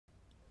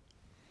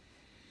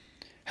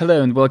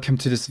Hello and welcome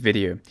to this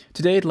video.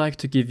 Today I'd like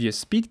to give you a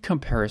speed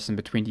comparison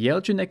between the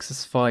LG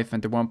Nexus 5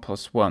 and the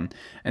OnePlus One,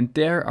 and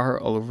there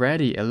are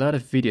already a lot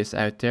of videos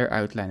out there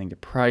outlining the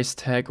price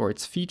tag or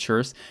its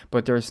features,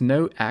 but there's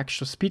no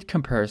actual speed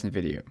comparison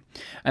video.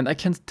 And I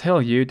can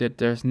tell you that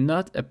there's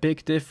not a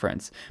big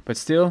difference, but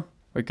still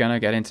we're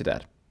gonna get into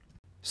that.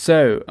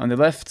 So on the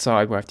left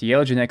side we have the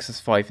LG Nexus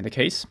 5 in the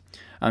case.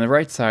 On the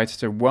right side,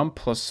 the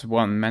OnePlus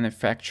One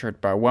manufactured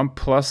by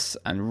OnePlus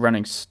and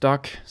running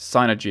stock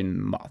Cyanogen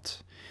mod.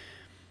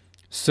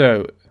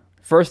 So,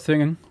 first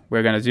thing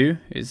we're gonna do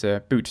is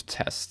a boot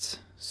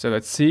test. So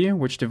let's see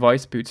which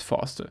device boots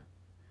faster.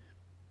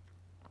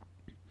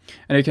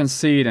 And you can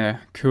see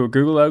the cool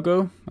Google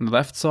logo on the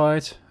left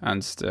side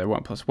and the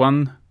OnePlus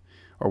One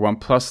or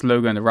OnePlus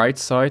logo on the right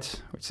side,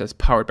 which says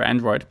powered by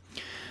Android.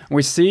 And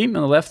we see on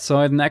the left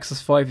side, the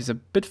Nexus 5 is a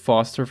bit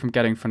faster from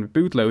getting from the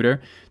bootloader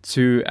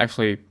to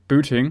actually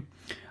booting.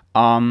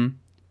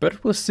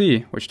 But we'll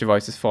see which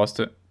device is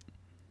faster.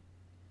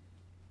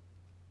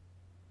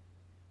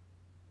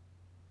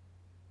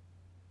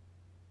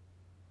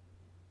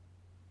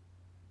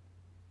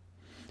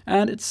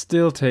 And it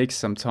still takes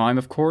some time,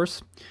 of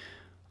course.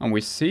 And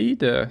we see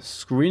the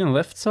screen on the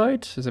left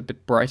side is a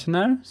bit brighter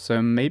now, so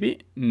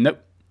maybe, nope.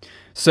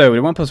 So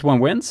the OnePlus One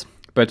wins,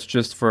 but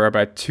just for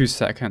about 2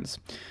 seconds.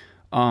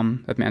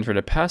 Let me enter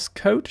the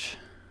passcode.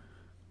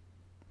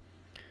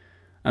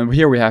 And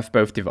here we have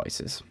both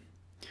devices.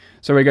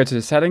 So we go to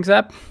the settings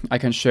app, I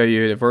can show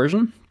you the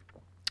version.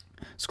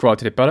 Scroll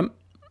to the bottom.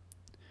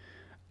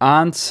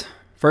 And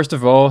first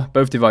of all,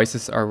 both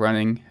devices are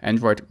running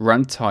Android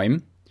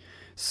runtime.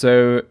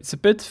 So it's a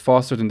bit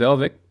faster than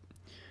Delvic,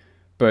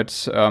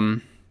 but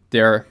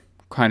they're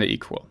kind of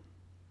equal.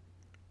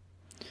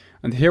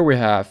 And here we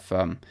have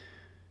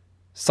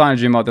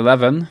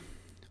CM11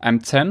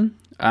 M10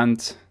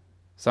 and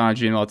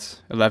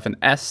CM11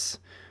 M10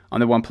 on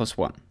the OnePlus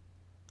One.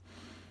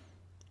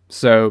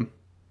 So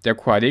they're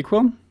quite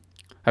equal,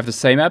 have the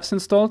same apps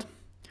installed,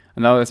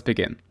 and now let's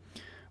begin.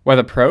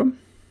 Weather Pro.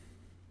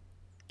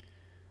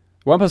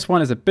 OnePlus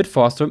One is a bit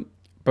faster,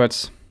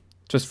 but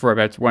just for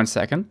about 1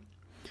 second.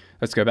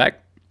 Let's go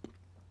back.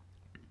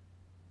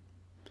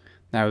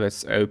 Now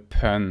let's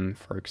open,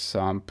 for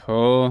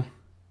example,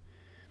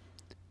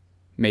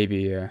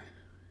 maybe a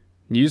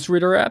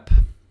newsreader app.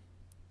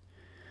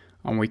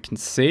 And we can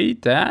see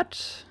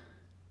that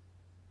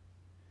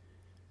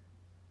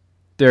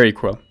they're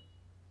equal.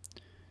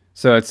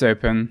 So let's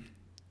open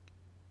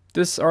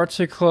this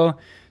article.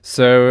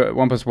 So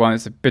OnePlus One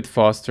is a bit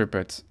faster,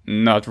 but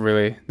not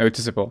really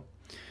noticeable.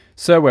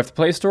 So we have the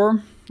Play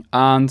Store,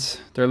 and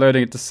they're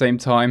loading at the same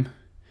time.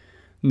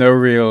 No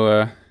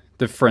real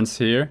difference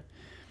here.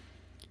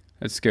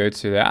 Let's go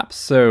to the apps.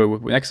 So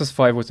Nexus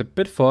 5 was a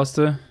bit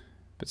faster,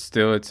 but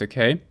still it's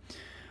okay.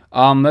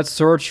 Let's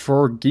search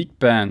for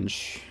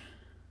Geekbench.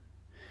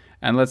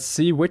 And let's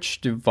see which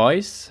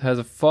device has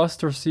a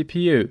faster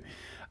CPU.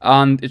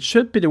 And it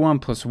should be the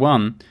OnePlus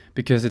One,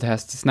 because it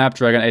has the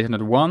Snapdragon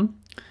 801.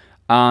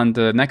 And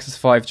the Nexus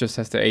 5 just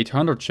has the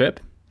 800 chip.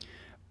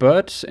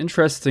 But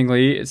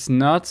interestingly, it's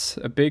not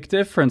a big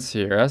difference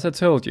here, as I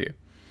told you.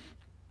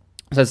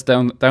 Let's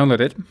download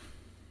it.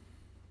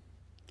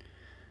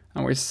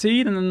 And we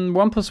see that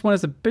OnePlus One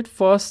is a bit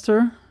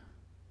faster,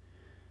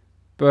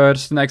 but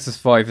the Nexus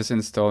 5 is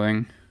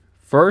installing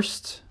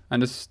first,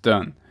 and it's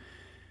done.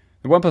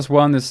 The OnePlus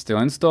One is still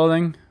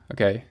installing.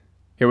 Okay,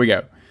 here we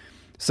go.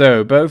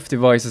 So both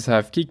devices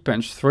have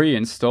Geekbench 3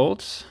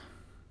 installed.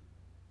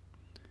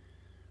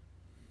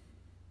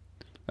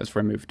 Let's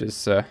remove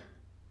this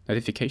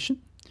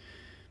notification.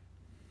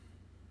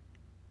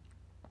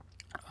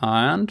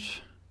 And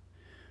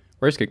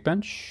where's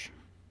Geekbench?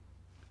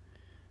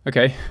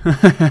 Okay.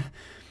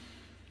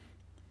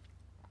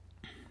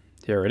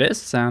 Here it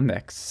is, and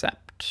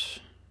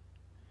accept.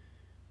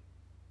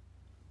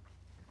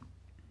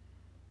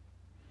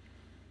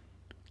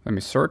 Let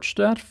me search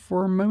that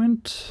for a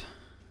moment.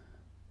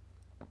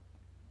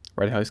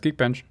 Where the hell is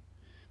Geekbench?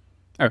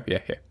 Oh, yeah,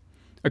 here.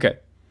 Okay,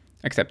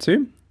 accept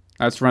to.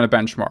 Let's run a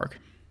benchmark.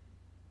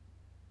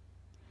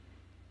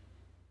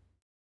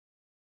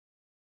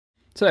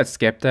 So let's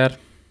skip that.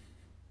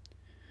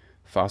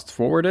 Fast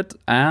forward it,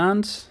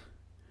 and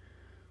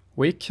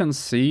we can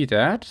see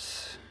that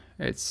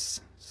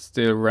it's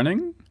still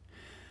running.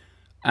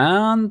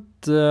 And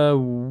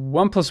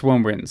OnePlus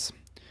One wins,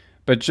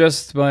 but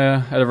just by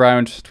at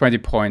around 20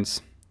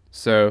 points.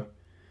 So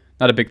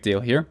not a big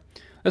deal here.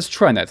 Let's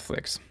try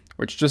Netflix,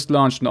 which just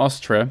launched in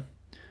Austria,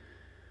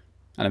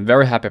 and I'm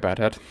very happy about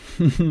that.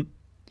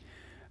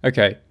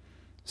 Okay,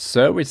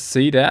 so we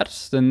see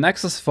that the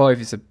Nexus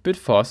 5 is a bit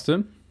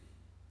faster.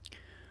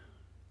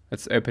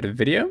 Let's open a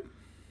video,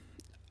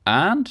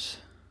 and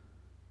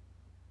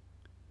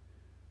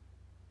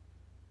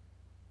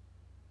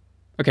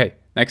okay,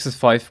 Nexus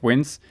 5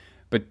 wins,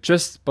 but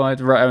just by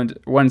around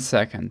 1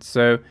 second.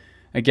 So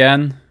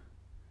again,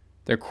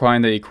 they're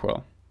kinda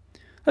equal.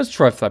 Let's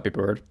try Flappy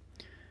Bird.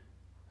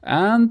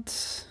 And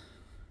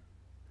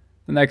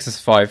the Nexus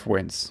 5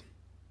 wins.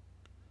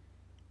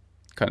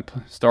 Kind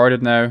of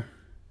started now.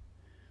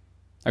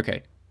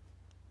 Okay,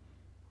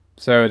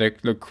 So they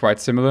look quite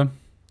similar.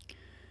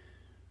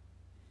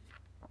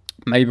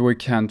 Maybe we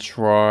can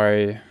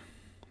try,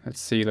 let's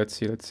see. There's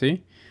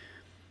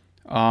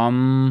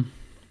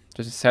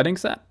a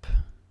settings app.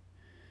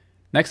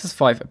 Nexus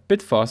 5 a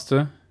bit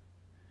faster,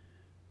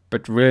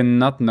 but really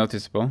not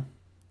noticeable.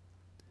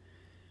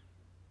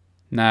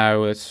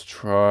 Now let's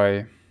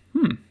try,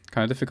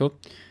 kind of difficult.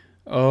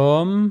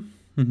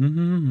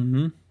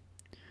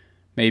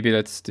 Maybe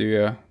let's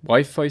do a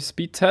Wi-Fi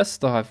speed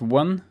test. I have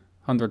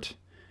 100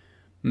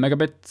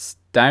 megabits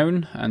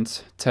down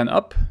and 10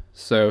 up,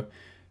 so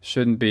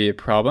shouldn't be a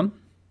problem.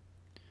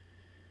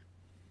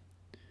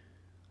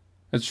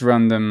 Let's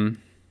run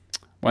them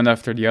one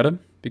after the other,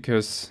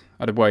 because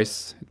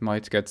otherwise it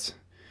might get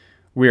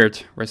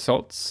weird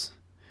results.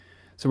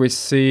 So we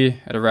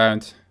see at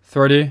around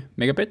 30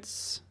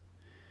 megabits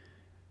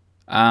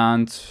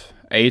and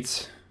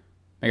 8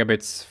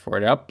 megabits for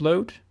the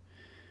upload.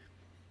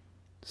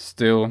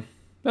 Still,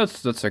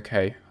 that's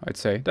okay, I'd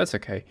say. That's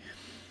okay.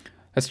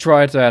 Let's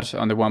try that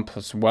on the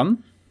OnePlus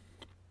One.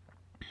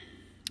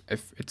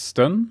 If it's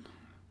done.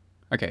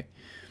 Okay.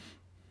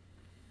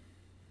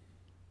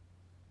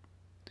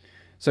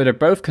 So they're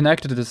both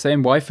connected to the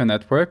same Wi-Fi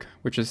network,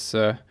 which is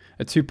a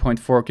 2.4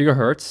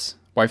 gigahertz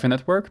Wi-Fi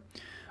network,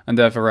 and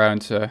they have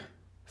around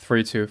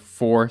 3 to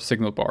 4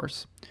 signal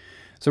bars.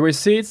 So we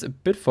see it's a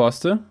bit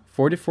faster,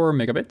 44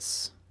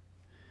 megabits,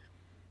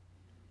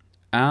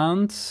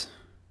 and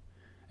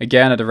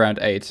again at around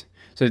 8.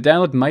 So the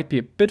download might be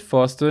a bit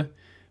faster,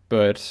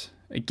 but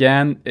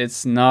again,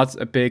 it's not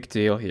a big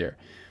deal here.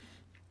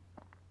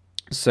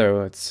 So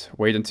let's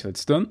wait until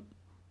it's done,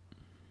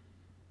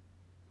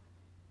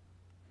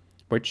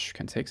 which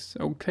can take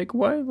a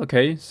while.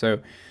 Okay, so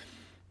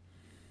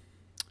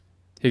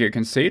here you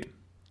can see it.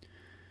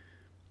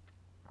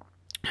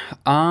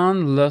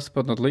 And last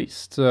but not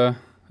least,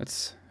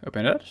 let's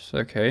open it.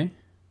 Okay,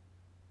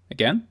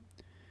 again.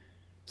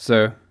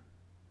 So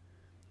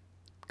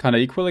kind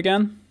of equal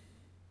again,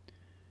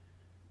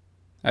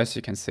 as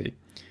you can see.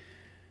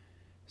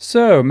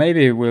 So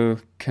maybe we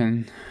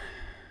can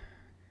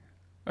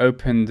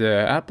open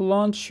the app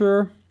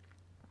launcher.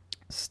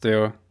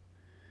 Still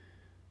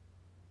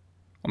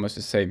almost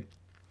the same.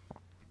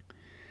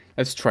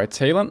 Let's try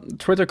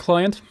Twitter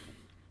client.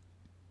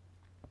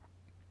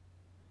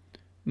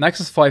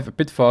 Nexus 5 a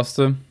bit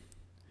faster,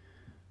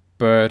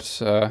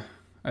 but I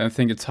don't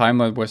think the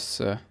timeline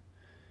was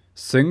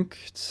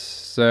synced.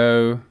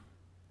 So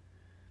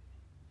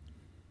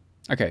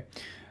okay,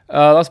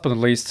 last but not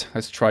least,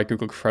 let's try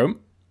Google Chrome.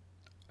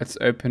 Let's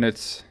open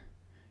it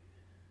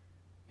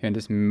here in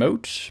this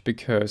mode,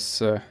 because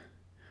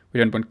we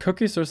don't want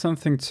cookies or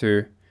something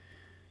to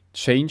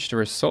change the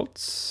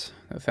results.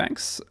 No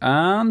thanks.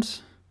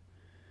 And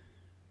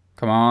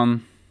come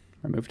on,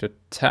 remove the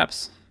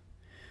tabs.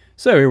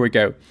 So here we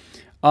go.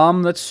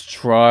 Let's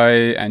try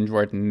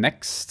Android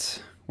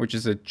Next, which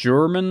is a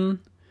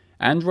German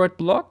Android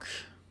block.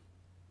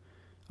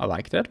 I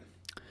like that.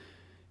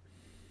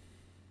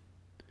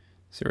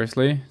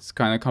 Seriously, it's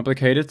kind of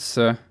complicated.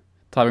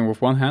 Typing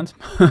with one hand.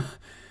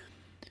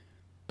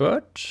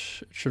 But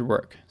it should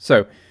work.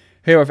 So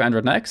here we have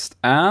Android Next,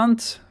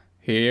 and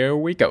here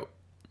we go.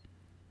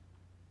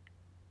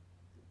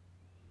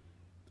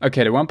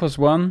 Okay, the OnePlus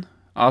One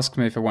asked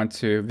me if I want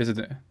to visit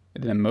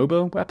a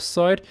mobile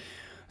website.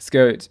 Let's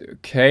go to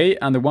OK,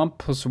 and the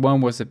OnePlus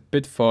One was a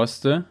bit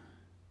faster,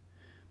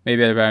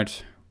 maybe at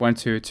about 1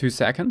 to 2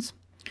 seconds.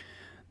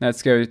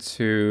 Let's go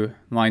to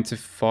 9 to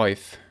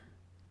 5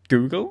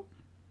 Google.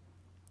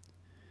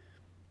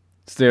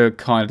 Still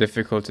kind of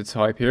difficult to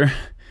type here,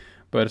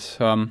 but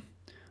I'm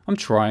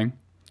trying.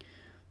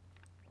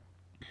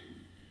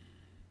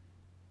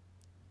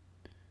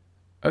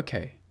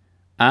 Okay,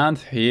 and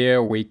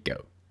here we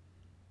go.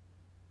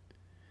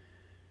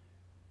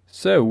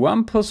 So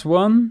OnePlus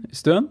One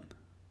is done.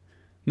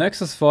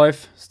 Nexus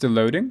 5 still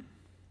loading.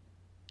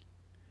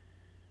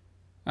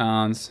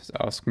 And it's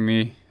asking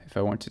me if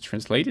I want to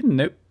translate it.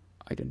 Nope,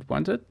 I don't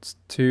want it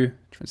to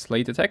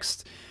translate the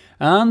text.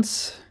 And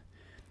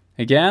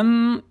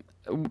again,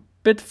 a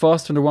bit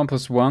faster than the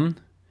OnePlus One,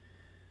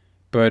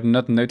 but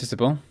not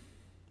noticeable.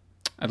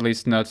 At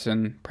least not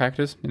in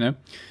practice, you know.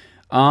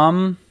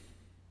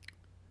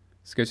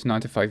 Let's go to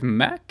 95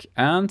 Mac,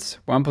 and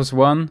OnePlus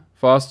One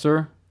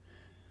faster.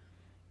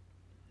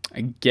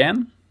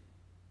 Again.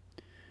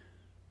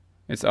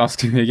 It's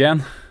asking me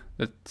again.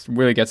 That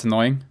really gets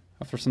annoying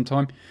after some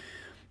time.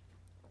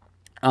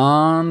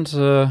 And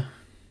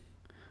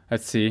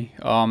let's see.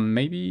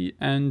 Maybe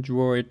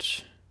Android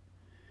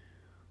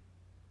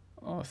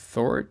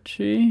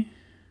Authority.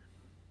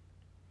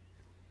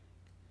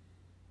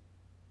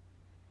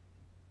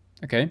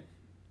 Okay.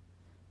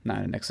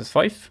 Now the Nexus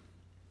 5.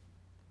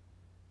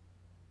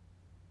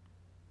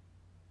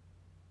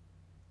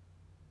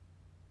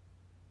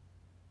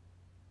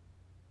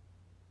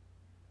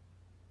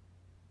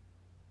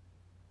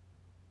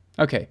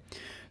 Okay,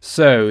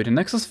 so the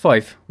Nexus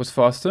 5 was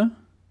faster,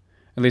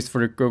 at least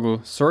for the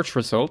Google search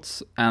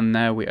results, and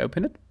now we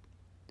open it.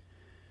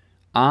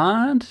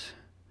 And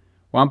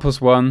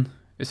OnePlus One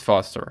is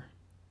faster.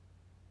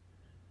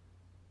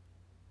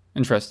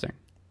 Interesting.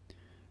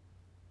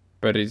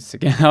 But it's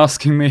again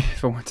asking me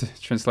if I want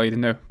to translate it.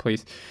 No,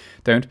 please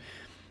don't.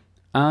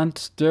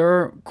 And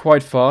they're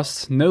quite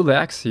fast, no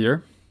lags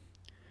here.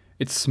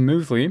 It's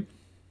smoothly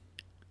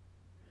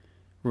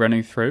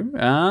running through,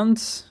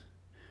 and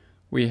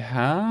we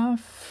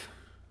have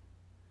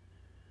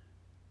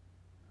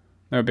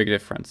no big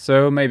difference.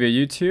 So maybe a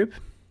YouTube.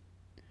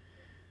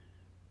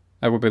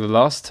 That will be the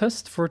last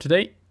test for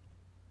today.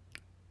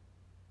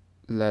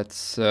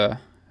 Let's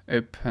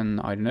open,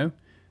 I don't know,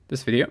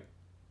 this video.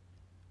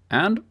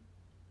 And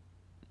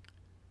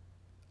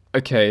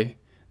okay,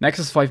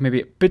 Nexus 5 may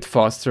be a bit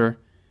faster,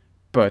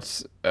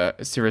 but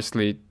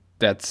seriously,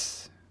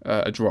 that's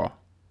a draw.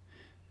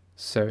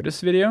 So this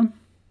video,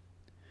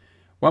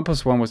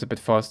 OnePlus One was a bit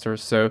faster,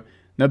 so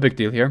no big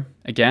deal here.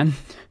 Again,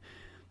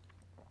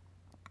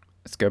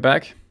 let's go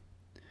back.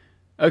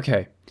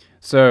 Okay,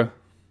 so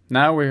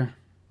now we're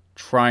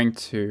trying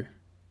to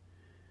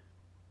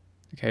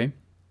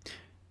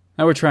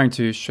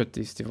shut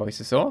these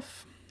devices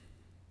off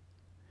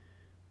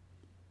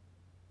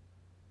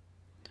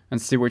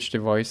and see which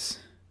device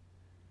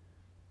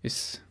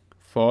is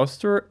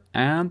faster,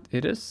 and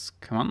it is,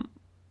 come on,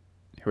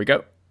 here we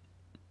go.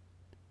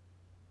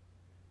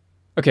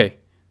 Okay,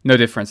 no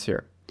difference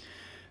here.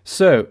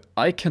 So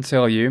I can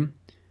tell you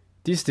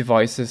these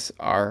devices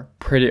are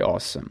pretty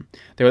awesome.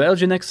 The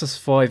LG Nexus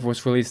 5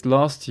 was released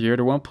last year,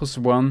 the OnePlus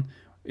One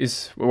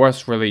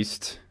was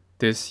released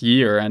this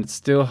year, and it's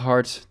still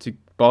hard to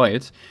buy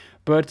it,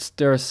 but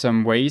there are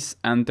some ways,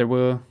 and they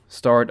will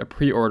start a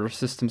pre-order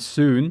system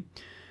soon,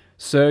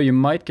 so you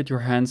might get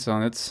your hands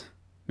on it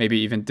maybe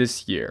even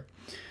this year.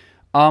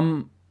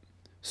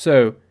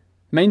 So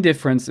main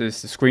difference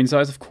is the screen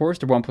size, of course.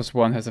 The OnePlus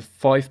One has a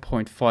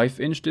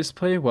 5.5-inch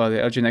display, while the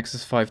LG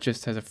Nexus 5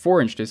 just has a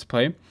 4-inch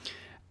display.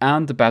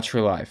 And the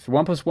battery life. The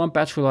OnePlus One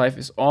battery life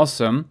is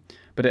awesome,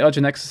 but the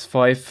LG Nexus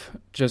 5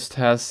 just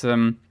has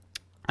a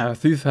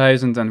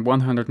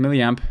 3100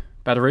 milliamp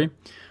battery,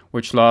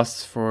 which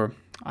lasts for,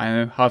 I don't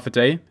know, half a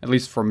day. At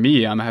least for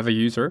me, I'm a heavy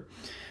user.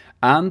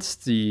 And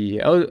the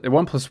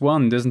OnePlus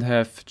One doesn't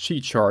have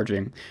Qi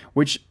charging,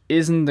 which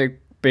isn't a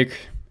big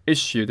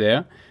issue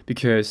there,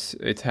 because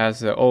it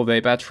has an all-day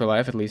battery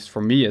life, at least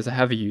for me as a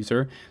heavy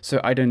user, so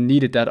I don't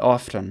need it that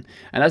often.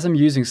 And as I'm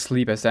using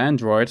Sleep as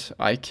Android,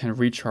 I can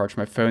recharge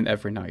my phone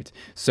every night.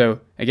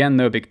 So again,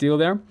 no big deal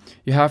there.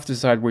 You have to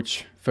decide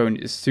which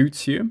phone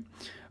suits you,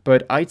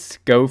 but I'd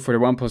go for the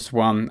OnePlus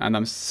One, and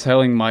I'm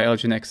selling my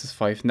LG Nexus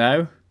 5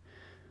 now,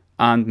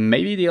 and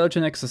maybe the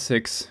LG Nexus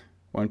 6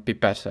 won't be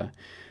better.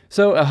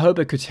 So I hope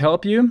it could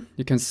help you.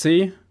 You can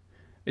see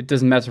it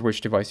doesn't matter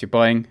which device you're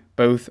buying,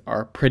 both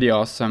are pretty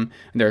awesome,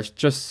 and there's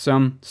just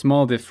some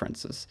small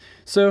differences.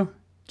 So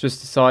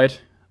just decide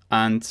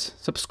and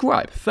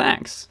subscribe.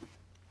 Thanks!